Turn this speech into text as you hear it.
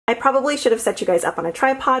I probably should have set you guys up on a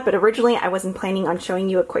tripod, but originally I wasn't planning on showing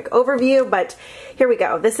you a quick overview, but here we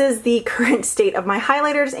go. This is the current state of my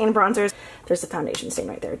highlighters and bronzers. There's a foundation stain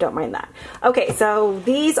right there, don't mind that. Okay, so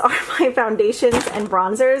these are my foundations and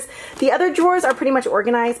bronzers. The other drawers are pretty much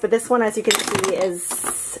organized, but this one, as you can see,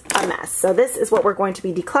 is a mess. So this is what we're going to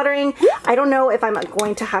be decluttering. I don't know if I'm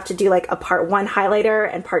going to have to do like a part 1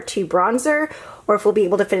 highlighter and part 2 bronzer, or if we'll be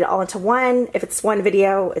able to fit it all into one. If it's one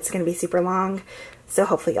video, it's gonna be super long. So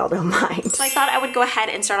hopefully y'all don't mind. So I thought I would go ahead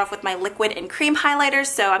and start off with my liquid and cream highlighters.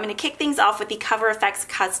 So I'm gonna kick things off with the Cover FX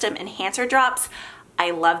Custom Enhancer Drops. I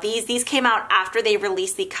love these. These came out after they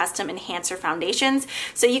released the Custom Enhancer foundations.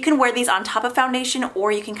 So you can wear these on top of foundation,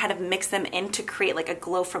 or you can kind of mix them in to create like a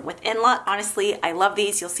glow from within look. Honestly, I love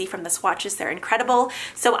these. You'll see from the swatches, they're incredible.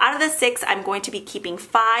 So out of the 6, I'm going to be keeping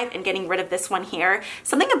 5 and getting rid of this one here.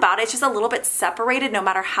 Something about it's just a little bit separated no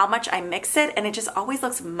matter how much I mix it, and it just always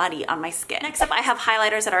looks muddy on my skin. Next up, I have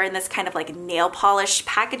highlighters that are in this kind of like nail polish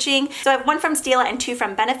packaging. So I have one from Stila and 2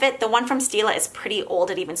 from Benefit. The one from Stila is pretty old.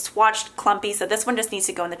 It even swatched clumpy, so this one just needs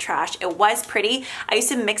to go in the trash. It was pretty. I used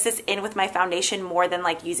to mix this in with my foundation more than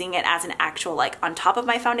like using it as an actual like on top of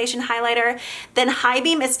my foundation highlighter. Then High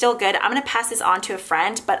Beam is still good. I'm gonna pass this on to a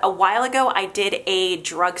friend, but a while ago I did a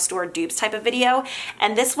drugstore dupes type of video,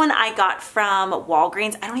 and this one I got from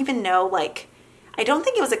Walgreens. I don't even know, like, I don't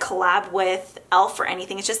think it was a collab with e.l.f. or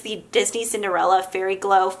anything. It's just the Disney Cinderella Fairy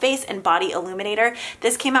Glow Face and Body Illuminator.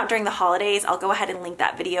 This came out during the holidays. I'll go ahead and link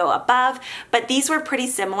that video above. But these were pretty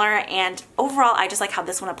similar, and overall I just like how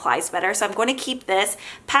this one applies better. So I'm going to keep this,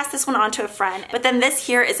 pass this one on to a friend. But then this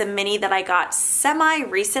here is a mini that I got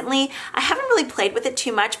semi-recently. I haven't really played with it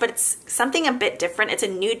too much, but it's something a bit different. It's a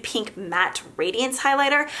nude pink matte radiance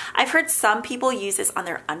highlighter. I've heard some people use this on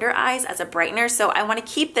their under eyes as a brightener, so I want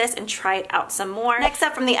to keep this and try it out some more. Next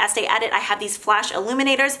up, from the Estee Edit, I have these flash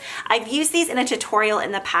illuminators. I've used these in a tutorial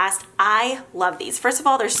in the past. I love these. First of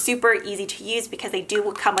all, they're super easy to use because they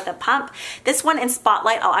do come with a pump. This one in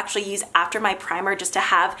Spotlight I'll actually use after my primer just to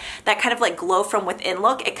have that kind of like glow from within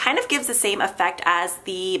look. It kind of gives the same effect as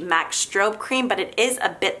the MAC Strobe Cream, but it is a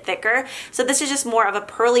bit thicker. So this is just more of a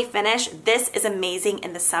pearly finish. This is amazing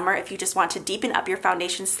in the summer if you just want to deepen up your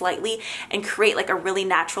foundation slightly and create like a really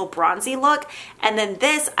natural bronzy look. And then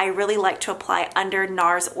this I really like to apply under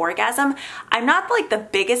NARS Orgasm. I'm not like the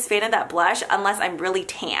biggest fan of that blush unless I'm really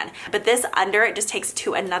tan, but this under it just takes it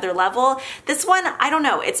to another level. This one, I don't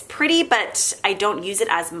know, it's pretty, but I don't use it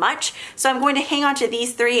as much. So I'm going to hang on to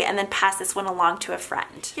these 3 and then pass this one along to a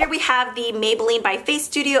friend. Here we have the Maybelline by Face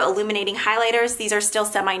Studio Illuminating Highlighters. These are still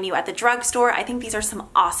semi-new at the drugstore. I think these are some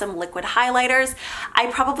awesome liquid highlighters. I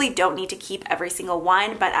probably don't need to keep every single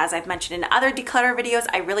one, but as I've mentioned in other declutter videos,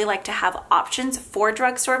 I really like to have options for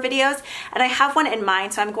drugstore videos, and I have one in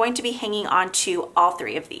mind, so I'm going to be hanging on to all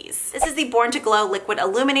 3 of these. This is the Born to Glow Liquid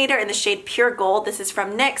Illuminator in the shade Pure Gold. This is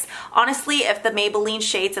from NYX. Honestly, if the Maybelline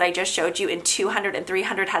shades that I just showed you in 200 and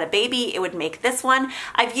 300 had a baby, it would make this one.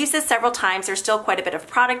 I've used this several times. There's still quite a bit of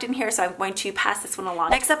product in here, so I'm going to pass this one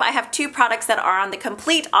along. Next up, I have 2 products that are on the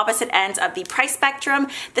complete opposite ends of the price spectrum.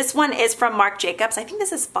 This one is from Marc Jacobs. I think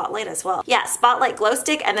this is Spotlight as well. Yeah, Spotlight Glow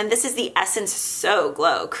Stick, and then this is the Essence So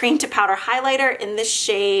Glow Cream to Powder Highlighter in the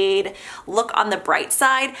shade Look on the Bright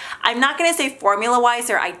Side. I'm not going to say formula-wise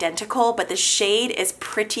they're identical, but the shade is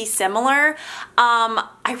pretty similar.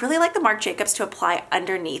 I really like the Marc Jacobs to apply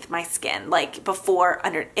underneath my skin, like before,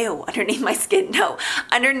 underneath my skin, no,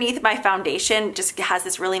 underneath my foundation. Just has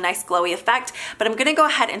this really nice glowy effect, but I'm gonna go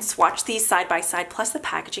ahead and swatch these side by side. Plus the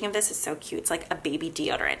packaging of this is so cute. It's like a baby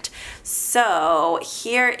deodorant. So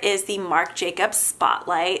here is the Marc Jacobs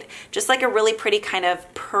Spotlight, just like a really pretty kind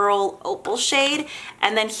of pearl opal shade.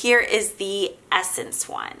 And then here is the Essence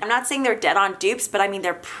one. I'm not saying they're dead on dupes, but I mean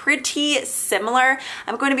they're pretty similar.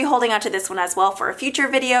 I'm going to be holding on to this one as well for a future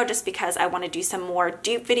video just because I want to do some more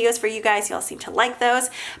dupe videos for you guys. Y'all seem to like those.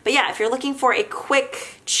 But yeah, if you're looking for a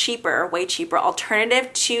quick, cheaper, way cheaper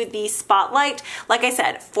alternative to the Spotlight, like I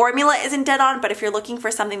said, formula isn't dead on, but if you're looking for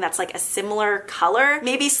something that's like a similar color,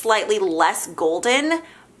 maybe slightly less golden,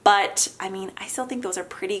 but I mean, I still think those are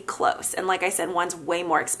pretty close. And like I said, one's way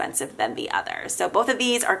more expensive than the other. So both of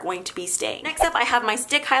these are going to be staying. Next up, I have my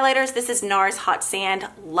stick highlighters. This is NARS Hot Sand.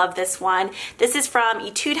 Love this one. This is from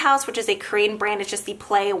Etude House, which is a Korean brand. It's just the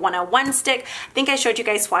Play 101 stick. I think I showed you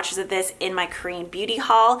guys swatches of this in my Korean beauty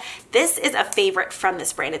haul. This is a favorite from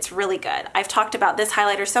this brand. It's really good. I've talked about this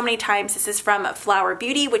highlighter so many times. This is from Flower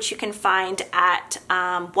Beauty, which you can find at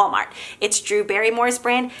Walmart. It's Drew Barrymore's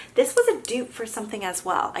brand. This was a dupe for something as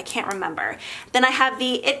well. called? I can't remember. Then I have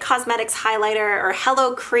the It Cosmetics highlighter, or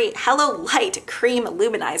Hello Light Cream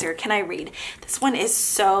Luminizer. Can I read? This one is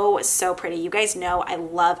so pretty. You guys know I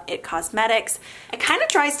love It Cosmetics. It kind of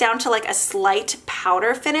dries down to like a slight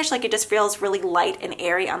powder finish, like it just feels really light and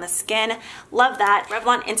airy on the skin. Love that.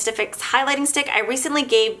 Revlon Instafix highlighting stick. I recently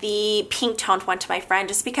gave the pink toned one to my friend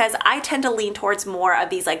just because I tend to lean towards more of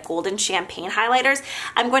these like golden champagne highlighters.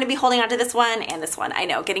 I'm going to be holding on to this one and this one. I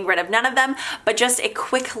know, getting rid of none of them, but just a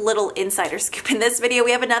quick little insider scoop in this video.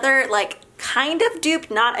 We have another like kind of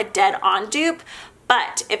dupe, not a dead on dupe,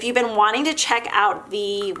 but if you've been wanting to check out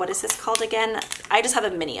the, what is this called again? I just have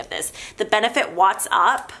a mini of this. The Benefit Watts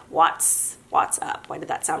Up. Watts Up. Why did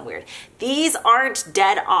that sound weird? These aren't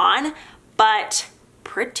dead on, but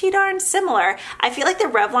pretty darn similar. I feel like the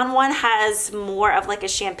Revlon one has more of like a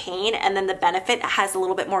champagne, and then the Benefit has a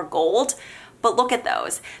little bit more gold. But look at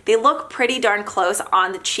those. They look pretty darn close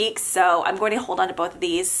on the cheeks, so I'm going to hold on to both of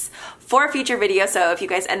these for a future video. So if you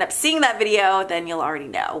guys end up seeing that video, then you'll already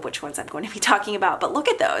know which ones I'm going to be talking about. But look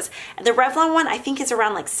at those. And the Revlon one I think is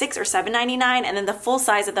around like $6 or $7.99, and then the full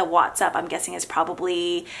size of the Watts Up I'm guessing is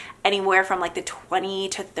probably anywhere from like the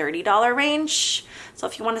 $20 to $30 range. So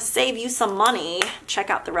if you want to save you some money, check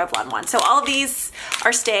out the Revlon one. So all of these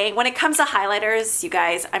are staying. When it comes to highlighters, you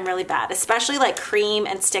guys, I'm really bad, especially like cream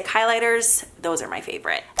and stick highlighters. Those are my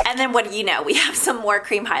favorite. And then what do you know? We have some more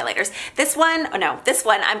cream highlighters. This one, oh no, this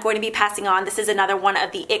one I'm going to be passing on. This is another one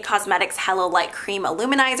of the It Cosmetics Hello Light Cream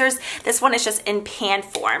Illuminizers. This one is just in pan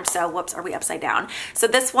form. So whoops, are we upside down? So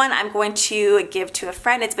this one I'm going to give to a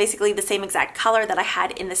friend. It's basically the same exact color that I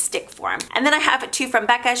had in the stick form. And then I have two from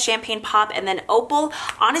Becca, Champagne Pop and then Opal.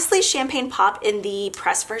 Honestly, Champagne Pop in the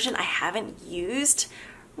press version I haven't used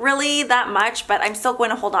really that much, but I'm still going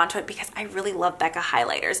to hold on to it because I really love Becca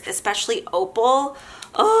highlighters, especially Opal.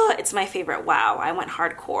 Oh, it's my favorite. Wow, I went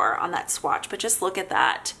hardcore on that swatch, but just look at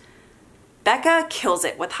that. Becca kills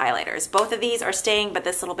it with highlighters. Both of these are staying, but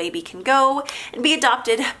this little baby can go and be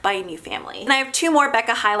adopted by a new family. And I have two more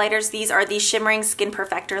Becca highlighters. These are the Shimmering Skin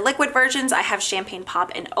Perfector liquid versions. I have Champagne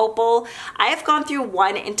Pop and Opal. I have gone through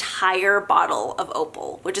one entire bottle of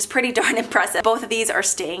Opal, which is pretty darn impressive. Both of these are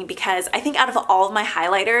staying because I think out of all of my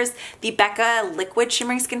highlighters, the Becca liquid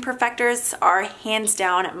Shimmering Skin Perfectors are hands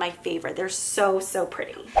down my favorite. They're so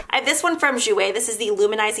pretty. I have this one from Jouer. This is the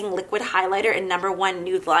Luminizing Liquid Highlighter in #1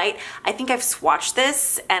 Nude Light. I think I've swatched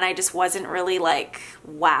this and I just wasn't really like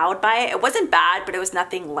wowed by it. It wasn't bad, but it was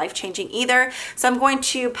nothing life-changing either. So I'm going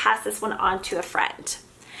to pass this one on to a friend.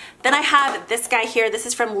 Then I have this guy here. This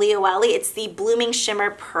is from Leoelli. It's the Blooming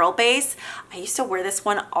Shimmer Pearl Base. I used to wear this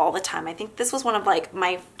one all the time. I think this was one of like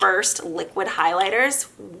my first liquid highlighters.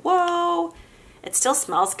 Whoa. It still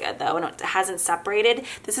smells good though, and it hasn't separated.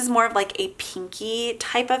 This is more of like a pinky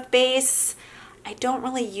type of base. I don't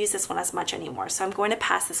really use this one as much anymore, so I'm going to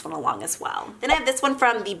pass this one along as well. Then I have this one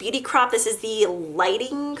from the Beauty Crop. This is the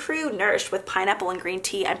Lighting Crew Nourished with Pineapple and Green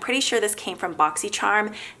Tea. I'm pretty sure this came from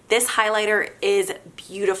BoxyCharm. This highlighter is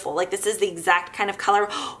beautiful. Like this is the exact kind of color.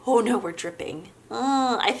 Oh no, we're dripping.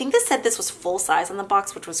 I think this said this was full size on the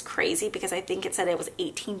box, which was crazy because I think it said it was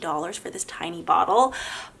 $18 for this tiny bottle.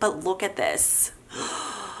 But look at this.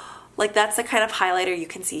 Like that's the kind of highlighter you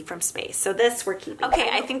can see from space. So this we're keeping. Okay,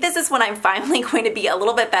 I think this is when I'm finally going to be a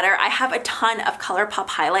little bit better. I have a ton of ColourPop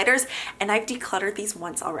highlighters and I've decluttered these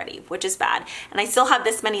once already, which is bad. And I still have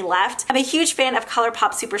this many left. I'm a huge fan of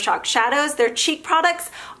ColourPop Super Shock Shadows. Their cheek products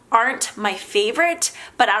aren't my favorite,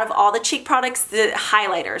 but out of all the cheek products, the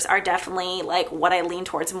highlighters are definitely like what I lean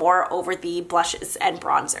towards more over the blushes and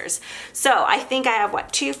bronzers. So I think I have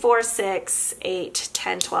what, 2, 4, 6, 8,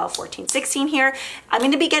 10, 12, 14, 16 here. I'm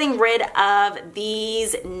going to be getting rid of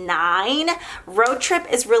these 9. Road Trip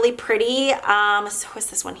is really pretty. So what's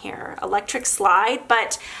this one here? Electric Slide,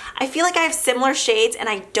 but I feel like I have similar shades and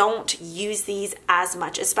I don't use these as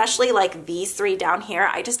much, especially like these 3 down here.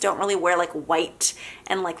 I just don't really wear like white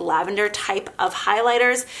and like lavender type of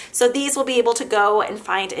highlighters. So these will be able to go and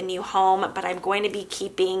find a new home, but I'm going to be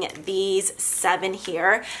keeping these 7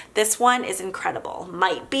 here. This one is incredible.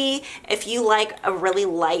 Might be if you like a really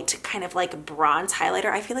light kind of like bronze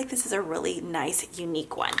highlighter. I feel like this is a really nice,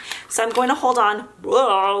 unique one. So I'm going to hold on,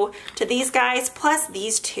 whoa, to these guys plus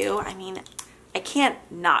these 2. I mean, I can't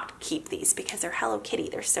not keep these because they're Hello Kitty.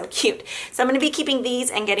 They're so cute. So I'm going to be keeping these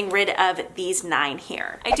and getting rid of these 9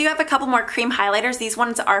 here. I do have a couple more cream highlighters. These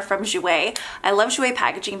ones are from Jouer. I love Jouer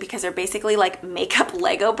packaging because they're basically like makeup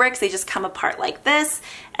Lego bricks. They just come apart like this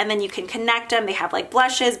and then you can connect them. They have like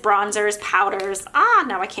blushes, bronzers, powders.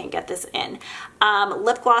 Now I can't get this in.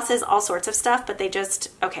 Lip glosses, all sorts of stuff, but they just,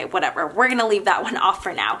 okay, whatever. We're going to leave that one off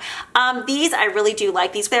for now. These I really do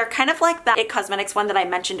like. These, they're kind of like that It Cosmetics one that I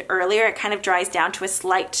mentioned earlier. It kind of dries dries down to a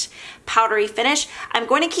slight powdery finish. I'm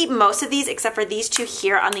going to keep most of these except for these two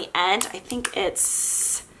here on the end. I think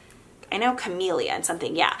it's, I know Camellia and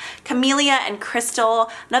something, yeah. Camellia and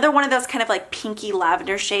Crystal, another one of those kind of like pinky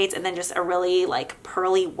lavender shades, and then just a really like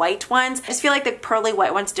pearly white ones. I just feel like the pearly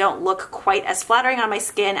white ones don't look quite as flattering on my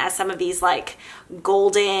skin as some of these like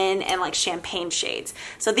golden and like champagne shades.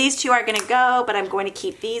 So these two are gonna go, but I'm going to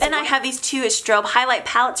keep these. Then I have these two strobe highlight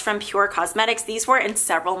palettes from Pure Cosmetics. These were in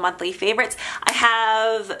several monthly favorites. I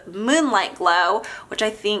have Moonlight Glow, which I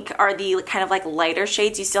think are the kind of like lighter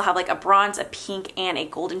shades. You still have like a bronze, a pink, and a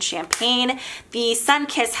golden champagne. The Sun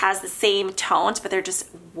Kiss has the same tones, but they're just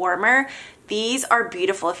warmer. These are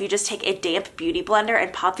beautiful if you just take a damp beauty blender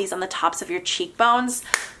and pop these on the tops of your cheekbones.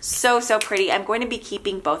 So, so pretty. I'm going to be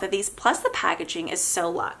keeping both of these, plus the packaging is so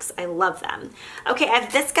luxe. I love them. Okay, I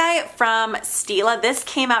have this guy from Stila. This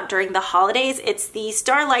came out during the holidays. It's the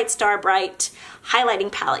Starlight Starbright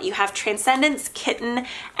highlighting palette. You have Transcendence, Kitten,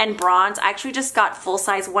 and Bronze. I actually just got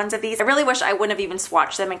full-size ones of these. I really wish I wouldn't have even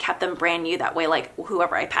swatched them and kept them brand new. That way, like,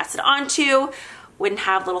 whoever I passed it on to wouldn't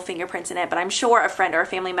have little fingerprints in it, but I'm sure a friend or a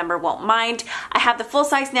family member won't mind. I have the full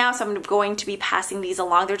size now, so I'm going to be passing these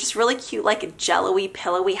along. They're just really cute, like jello-y,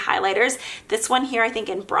 pillowy highlighters. This one here, I think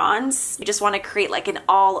in Bronze, you just want to create like an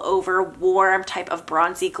all over warm type of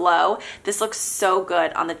bronzy glow. This looks so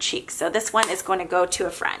good on the cheeks. So this one is going to go to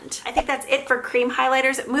a friend. I think that's it for cream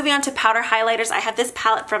highlighters. Moving on to powder highlighters, I have this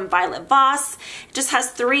palette from Violet Voss. It just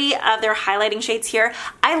has 3 of their highlighting shades here.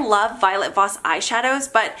 I love Violet Voss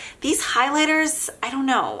eyeshadows, but these highlighters, I don't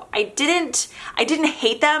know. I didn't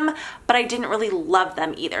hate them, but I didn't really love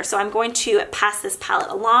them either. So I'm going to pass this palette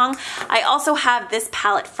along. I also have this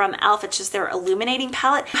palette from e.l.f. It's just their illuminating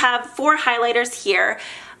palette. I have 4 highlighters here.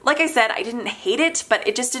 Like I said, I didn't hate it, but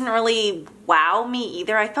it just didn't really wow me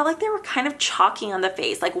either. I felt like they were kind of chalky on the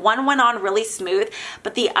face. Like one went on really smooth,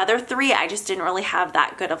 but the other 3 I just didn't really have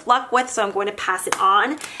that good of luck with, so I'm going to pass it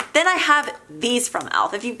on. Then I have these from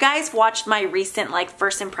e.l.f. If you guys watched my recent like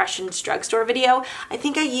first impressions drugstore video, I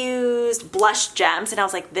think I used Blush Gems, and I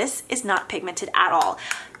was like, this is not pigmented at all.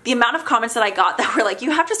 The amount of comments that I got that were like, you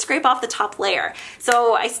have to scrape off the top layer.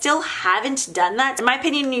 So I still haven't done that. In my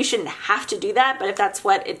opinion, you shouldn't have to do that, but if that's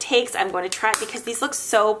what it takes, I'm going to try it because these look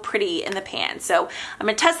so pretty in the pan. So I'm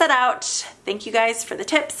gonna test that out. Thank you guys for the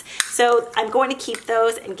tips. So I'm going to keep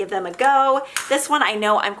those and give them a go. This one I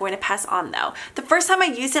know I'm going to pass on though. The first time I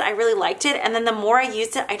used it, I really liked it. And then the more I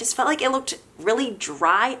used it, I just felt like it looked really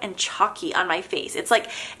dry and chalky on my face. It's like,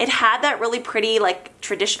 it had that really pretty like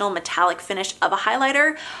traditional metallic finish of a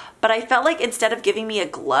highlighter, but I felt like instead of giving me a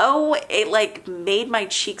glow, it like made my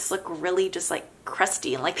cheeks look really just like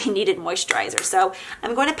crusty and like they needed moisturizer. So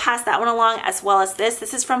I'm going to pass that one along, as well as this.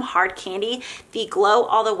 This is from Hard Candy, the Glow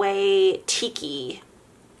All the Way Tiki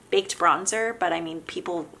baked bronzer, but I mean,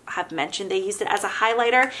 people have mentioned they used it as a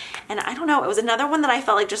highlighter, and I don't know, it was another one that I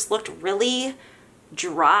felt like just looked really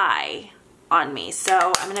dry on me.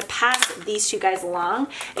 So I'm gonna pass these 2 guys along.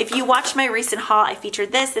 If you watched my recent haul, I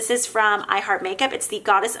featured this. This is from I Heart Makeup. It's the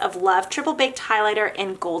Goddess of Love Triple Baked Highlighter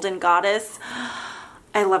in Golden Goddess.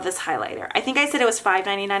 I love this highlighter. I think I said it was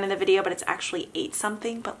 $5.99 in the video, but it's actually $8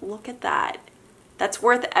 something, but look at that. That's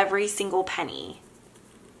worth every single penny.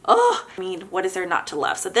 Oh, I mean, what is there not to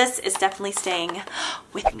love? So this is definitely staying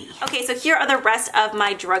with me. Okay, so here are the rest of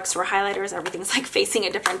my drugstore highlighters. Everything's like facing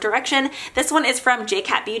a different direction. This one is from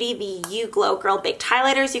JCat Beauty, the You Glow Girl Baked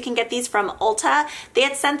Highlighters. You can get these from Ulta. They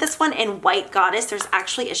had sent this one in White Goddess. There's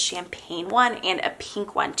actually a champagne one and a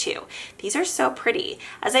pink one too. These are so pretty.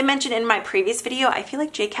 As I mentioned in my previous video, I feel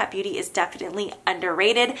like JCat Beauty is definitely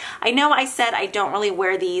underrated. I know I said I don't really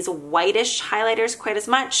wear these whitish highlighters quite as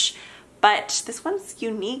much, but this one's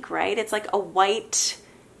unique, right? It's like a white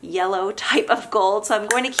yellow type of gold, so I'm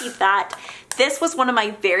going to keep that. This was one of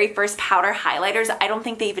my very first powder highlighters. I don't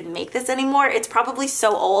think they even make this anymore. It's probably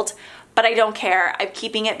so old, but I don't care. I'm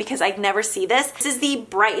keeping it because I never see this. This is the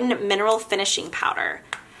Brighten Mineral Finishing Powder.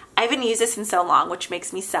 I haven't used this in so long, which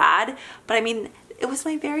makes me sad, but I mean, it was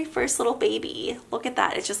my very first little baby. Look at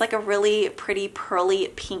that. It's just like a really pretty pearly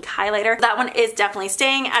pink highlighter. That one is definitely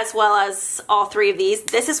staying, as well as all 3 of these.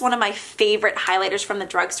 This is one of my favorite highlighters from the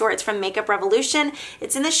drugstore. It's from Makeup Revolution.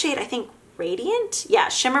 It's in the shade, I think, Radiant? Yeah,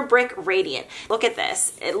 Shimmer Brick Radiant. Look at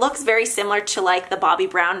this. It looks very similar to like the Bobbi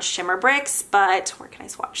Brown Shimmer Bricks, but where can I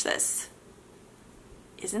swatch this?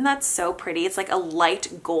 Isn't that so pretty? It's like a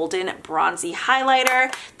light golden bronzy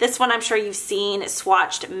highlighter. This one I'm sure you've seen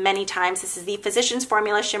swatched many times. This is the Physicians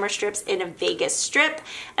Formula Shimmer Strips in a Vegas Strip.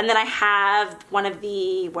 And then I have one of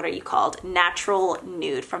the, what are you called? Natural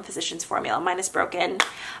Nude from Physicians Formula. Mine is broken,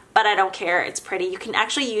 but I don't care. It's pretty. You can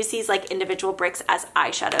actually use these like individual bricks as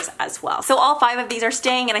eyeshadows as well. So all 5 of these are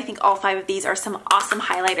staying, and I think all 5 of these are some awesome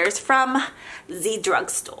highlighters from the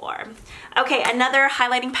drugstore. Okay, another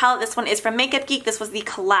highlighting palette. This one is from Makeup Geek. This was the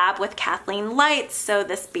collab with Kathleen Lights, so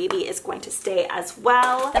this baby is going to stay as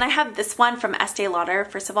well. Then I have this one from Estee Lauder.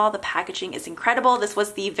 First of all, the packaging is incredible. This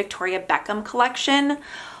was the Victoria Beckham collection.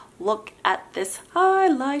 Look at this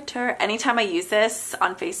highlighter. Anytime I use this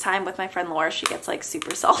on FaceTime with my friend Laura, she gets like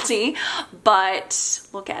super salty, but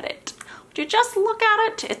look at it. Would you just look at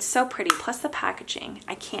it? It's so pretty. Plus the packaging.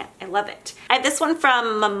 I can't. I love it. I have this one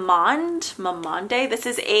from Mamonde. This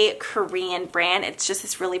is a Korean brand. It's just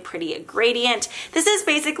this really pretty gradient. This is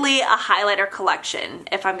basically a highlighter collection,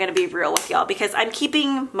 if I'm going to be real with y'all, because I'm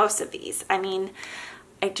keeping most of these. I mean,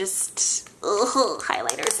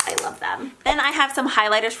 highlighters, I love them. Then I have some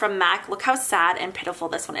highlighters from MAC. Look how sad and pitiful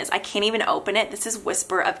this one is. I can't even open it. This is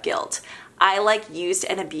Whisper of Guilt. I like used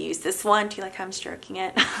and abused this one. Do you like how I'm stroking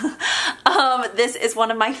it? This is one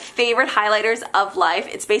of my favorite highlighters of life.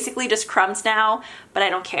 It's basically just crumbs now, but I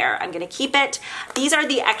don't care. I'm gonna keep it. These are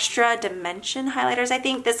the Extra Dimension highlighters, I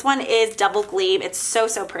think. This one is Double Gleam. It's so,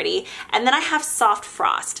 so pretty. And then I have Soft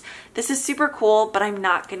Frost. This is super cool, but I'm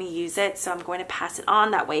not gonna use it, so I'm going to pass it on.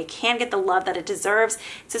 That way it can get the love that it deserves.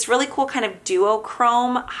 It's this really cool kind of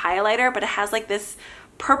duochrome highlighter, but it has like this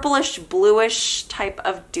purplish bluish type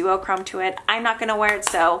of duochrome to it. I'm not gonna wear it,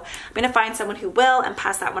 so I'm gonna find someone who will and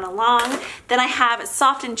pass that one along. Then I have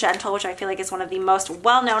Soft and Gentle, which I feel like is one of the most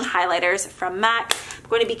well-known highlighters from MAC. I'm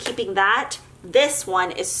going to be keeping that. This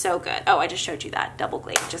one is so good. Oh, I just showed you that Double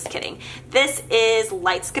Gleam, just kidding. This is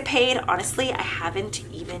Lightscapade. Honestly, I haven't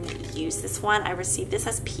even used this one. I received this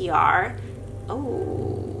as PR.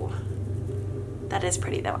 Oh, that is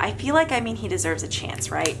pretty though. I feel like, I mean, he deserves a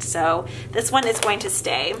chance, right? So this one is going to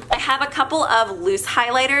stay. I have a couple of loose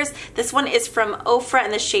highlighters. This one is from Ofra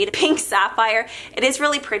in the shade Pink Sapphire. It is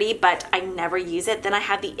really pretty, but I never use it. Then I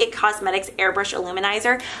have the IT Cosmetics Airbrush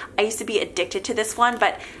Illuminizer. I used to be addicted to this one,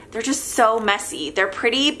 but they're just so messy. They're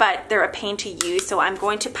pretty, but they're a pain to use, so I'm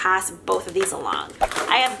going to pass both of these along.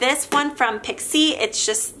 I have this one from Pixi. It's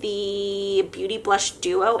just the Beauty Blush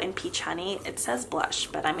Duo in Peach Honey. It says blush,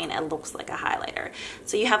 but I mean, it looks like a highlighter.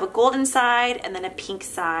 So you have a golden side and then a pink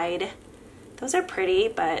side. Those are pretty,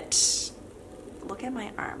 but look at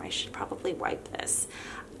my arm. I should probably wipe this.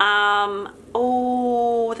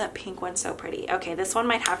 Oh, that pink one's so pretty. Okay, this one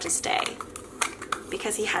might have to stay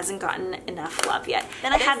because he hasn't gotten enough love yet.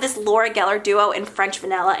 Then I have this Laura Geller Duo in French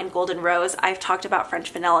Vanilla and Golden Rose. I've talked about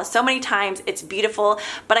French Vanilla so many times. It's beautiful,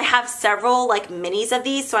 but I have several like minis of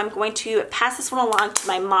these, so I'm going to pass this one along to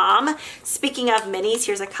my mom. Speaking of minis,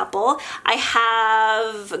 here's a couple. I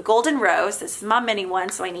have Golden Rose. This is my mini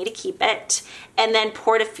one, so I need to keep it. And then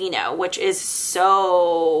Portofino, which is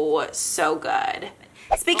so, so good.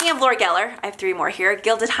 Speaking of Laura Geller, I have 3 more here.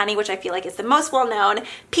 Gilded Honey, which I feel like is the most well-known,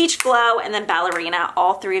 Peach Glow, and then Ballerina.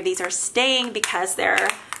 All 3 of these are staying because they're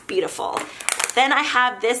beautiful. Then I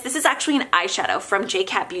have this. This is actually an eyeshadow from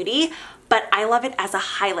JCat Beauty, but I love it as a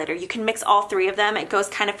highlighter. You can mix all 3 of them. It goes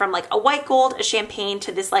kind of from like a white gold, a champagne,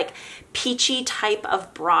 to this like peachy type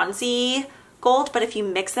of bronzy gold, but if you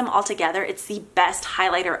mix them all together, it's the best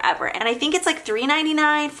highlighter ever. And I think it's like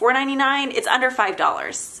 $3.99, $4.99. It's under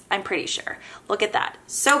 $5, I'm pretty sure. Look at that.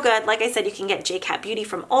 So good. Like I said, you can get JCat Beauty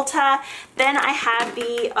from Ulta. Then I have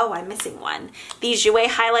the, oh, I'm missing one. The Jouer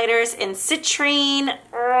highlighters in Citrine.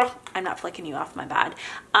 I'm not flicking you off, my bad.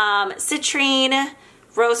 Citrine,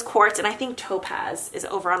 Rose Quartz, and I think Topaz is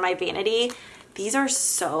over on my vanity. These are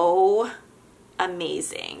so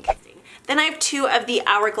amazing. Then I have 2 of the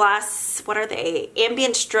Hourglass, what are they?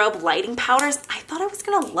 Ambient Strobe Lighting Powders. I thought I was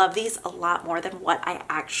gonna love these a lot more than what I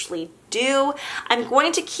actually do. I'm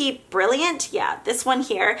going to keep Brilliant, yeah, this one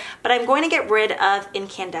here, but I'm going to get rid of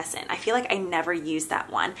Incandescent. I feel like I never use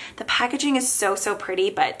that one. The packaging is so, so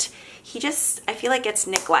pretty, but he just, I feel like it's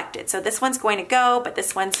neglected. So this one's going to go, but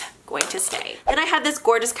this one's going to stay. Then I have this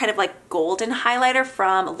gorgeous kind of like golden highlighter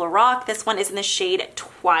from Lorac. This one is in the shade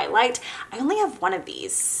Twilight. I only have one of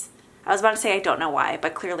these. I was about to say I don't know why,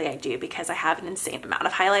 but clearly I do because I have an insane amount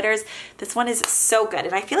of highlighters. This one is so good,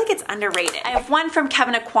 and I feel like it's underrated. I have one from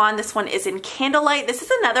Kevyn Aucoin. This one is in Candlelight. This is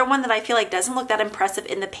another one that I feel like doesn't look that impressive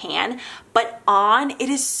in the pan, but on, it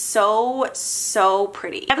is so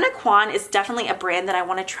pretty. Kevyn Aucoin is definitely a brand that I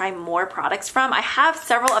want to try more products from. I have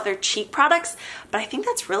several of their cheek products, but I think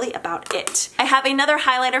that's really about it. I have another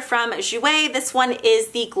highlighter from Jouer. This one is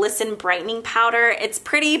the Glisten Brightening Powder. It's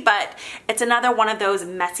pretty, but it's another one of those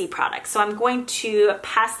messy products. So I'm going to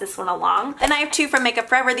pass this one along. Then I have two from Makeup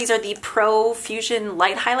Forever. These are the Pro Fusion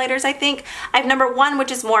Light Highlighters, I think. I have number one,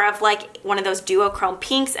 which is more of like one of those duochrome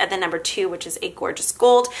pinks, and then number two, which is a gorgeous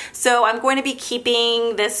gold. So I'm going to be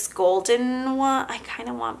keeping this golden one. I kind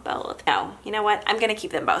of want both. No, you know what? I'm going to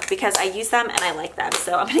keep them both because I use them and I like them.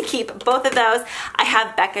 So I'm going to keep both of those. I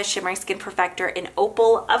have Becca Shimmering Skin Perfector in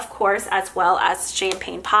Opal, of course, as well as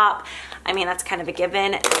Champagne Pop. I mean, that's kind of a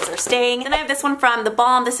given. Those are staying. Then I have this one from The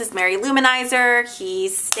Balm. This is Mary Luminizer.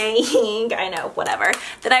 He's staying. I know, whatever.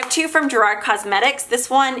 Then I have two from Gerard Cosmetics. This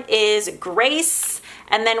one is Grace.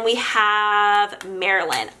 And then we have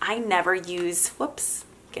Marilyn. I never use, whoops,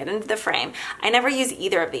 get into the frame. I never use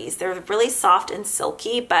either of these. They're really soft and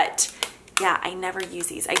silky, but yeah, I never use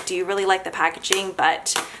these. I do really like the packaging,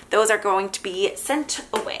 but those are going to be sent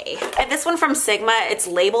away. I have this one from Sigma. It's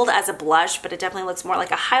labeled as a blush, but it definitely looks more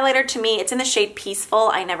like a highlighter to me. It's in the shade Peaceful.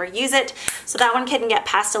 I never use it, so that one can get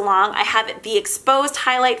passed along. I have the Exposed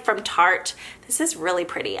Highlight from Tarte. This is really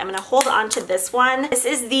pretty. I'm gonna hold on to this one. This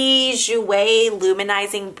is the Jouer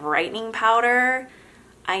Luminizing Brightening Powder.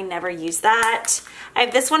 I never use that. I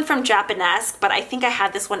have this one from Japanesque, but I think I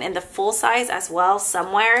had this one in the full size as well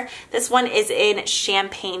somewhere. This one is in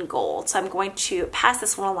Champagne Gold, so I'm going to pass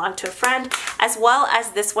this one along to a friend, as well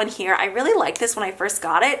as this one here. I really liked this when I first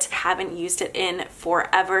got it. I haven't used it in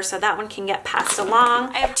forever, so that one can get passed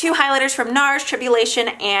along. I have two highlighters from NARS, Tribulation,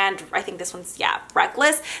 and I think this one's, yeah,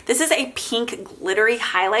 Reckless. This is a pink glittery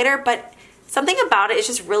highlighter, but something about it is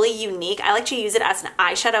just really unique. I like to use it as an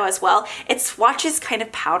eyeshadow as well. It swatches kind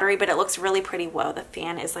of powdery, but it looks really pretty. Whoa, the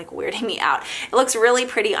fan is like weirding me out. It looks really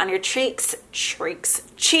pretty on your cheeks.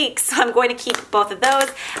 So I'm going to keep both of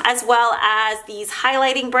those, as well as these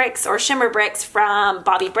highlighting bricks or shimmer bricks from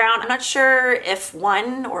Bobbi Brown. I'm not sure if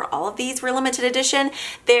one or all of these were limited edition.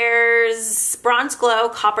 There's Bronze Glow,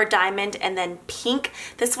 Copper Diamond, and then Pink.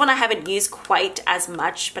 This one I haven't used quite as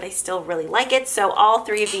much, but I still really like it. So all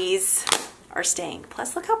three of these are staying.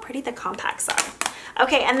 Plus, look how pretty the compacts are.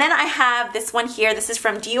 Okay, and then I have this one here. This is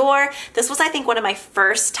from Dior. This was, I think, one of my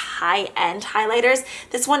first high-end highlighters.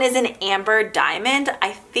 This one is an Amber Diamond.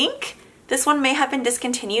 I think this one may have been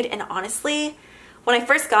discontinued, and honestly, when I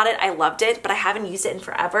first got it, I loved it, but I haven't used it in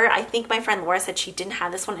forever. I think my friend Laura said she didn't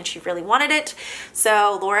have this one and she really wanted it.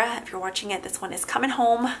 So Laura, if you're watching it, this one is coming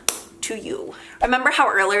home to you. Remember how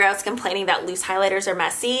earlier I was complaining that loose highlighters are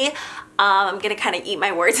messy? I'm gonna kind of eat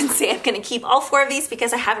my words and say I'm gonna keep all four of these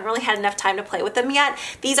because I haven't really had enough time to play with them yet.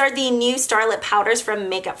 These are the new Starlit powders from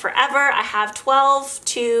Makeup Forever. I have 12,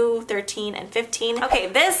 2, 13, and 15. Okay,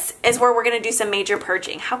 this is where we're gonna do some major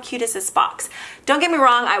purging. How cute is this box? Don't get me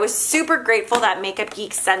wrong, I was super grateful that Makeup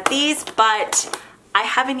Geek sent these, but I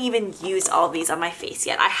haven't even used all of these on my face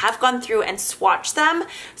yet. I have gone through and swatched them,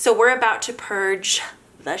 so we're about to purge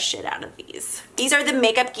the shit out of these. These are the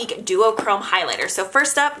Makeup Geek Duochrome highlighters. So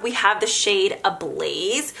first up, we have the shade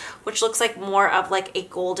Ablaze, which looks like more of like a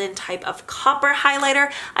golden type of copper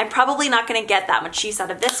highlighter. I'm probably not gonna get that much use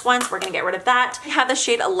out of this one, so we're gonna get rid of that. We have the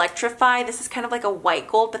shade Electrify. This is kind of like a white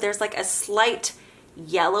gold, but there's like a slight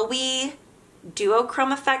yellowy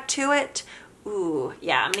duochrome effect to it. Ooh,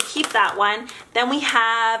 yeah, I'm gonna keep that one. Then we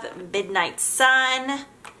have Midnight Sun.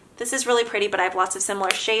 This is really pretty, but I have lots of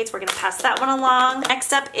similar shades. We're gonna pass that one along.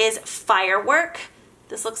 Next up is Firework.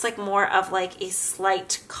 This looks like more of like a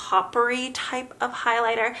slight coppery type of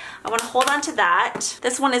highlighter. I wanna hold on to that.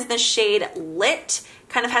 This one is the shade Lit.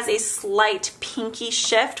 Kind of has a slight pinky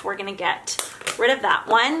shift. We're gonna get rid of that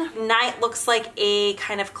one. Night looks like a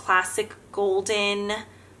kind of classic golden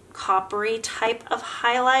coppery type of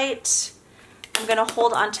highlight. I'm gonna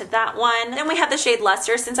hold on to that one. Then we have the shade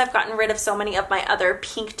Luster. Since I've gotten rid of so many of my other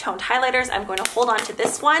pink toned highlighters, I'm going to hold on to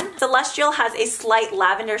this one. Celestial has a slight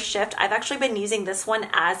lavender shift. I've actually been using this one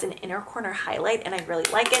as an inner corner highlight and I really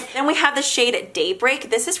like it. Then we have the shade Daybreak.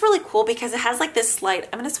 This is really cool because it has like this slight,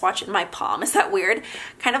 I'm gonna swatch it in my palm, is that weird?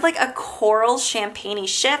 Kind of like a coral champagne-y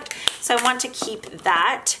shift. So I want to keep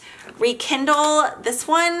that. Rekindle, this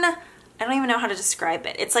one, I don't even know how to describe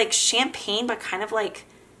it. It's like champagne, but kind of like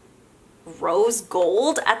rose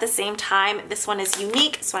gold at the same time. This one is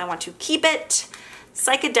unique, so I want to keep it.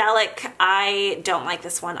 Psychedelic, I don't like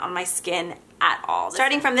this one on my skin at all.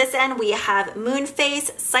 Starting from this end, we have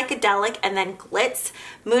Moonface, Psychedelic, and then Glitz.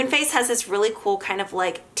 Moonface has this really cool kind of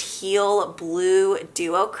like tea teal blue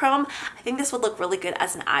duochrome. I think this would look really good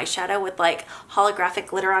as an eyeshadow with like holographic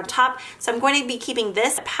glitter on top. So I'm going to be keeping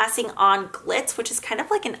this, passing on Glitz, which is kind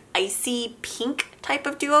of like an icy pink type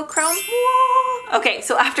of duochrome. Okay,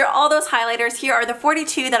 so after all those highlighters, here are the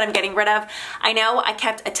 42 that I'm getting rid of. I know I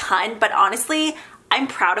kept a ton, but honestly, I'm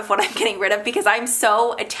proud of what I'm getting rid of because I'm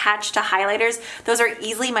so attached to highlighters. Those are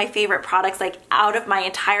easily my favorite products, like out of my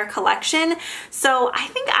entire collection. So I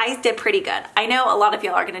think I did pretty good. I know a lot of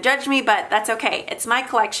y'all are gonna judge me, but that's okay. It's my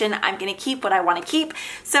collection. I'm gonna keep what I wanna keep.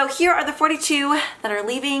 So here are the 42 that are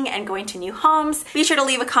leaving and going to new homes. Be sure to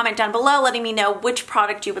leave a comment down below letting me know which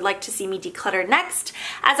product you would like to see me declutter next.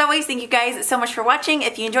 As always, thank you guys so much for watching.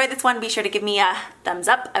 If you enjoyed this one, be sure to give me a thumbs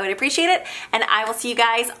up. I would appreciate it. And I will see you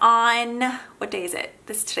guys on, what day is it?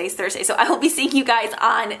 Today's Thursday, so I will be seeing you guys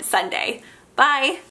on Sunday. Bye!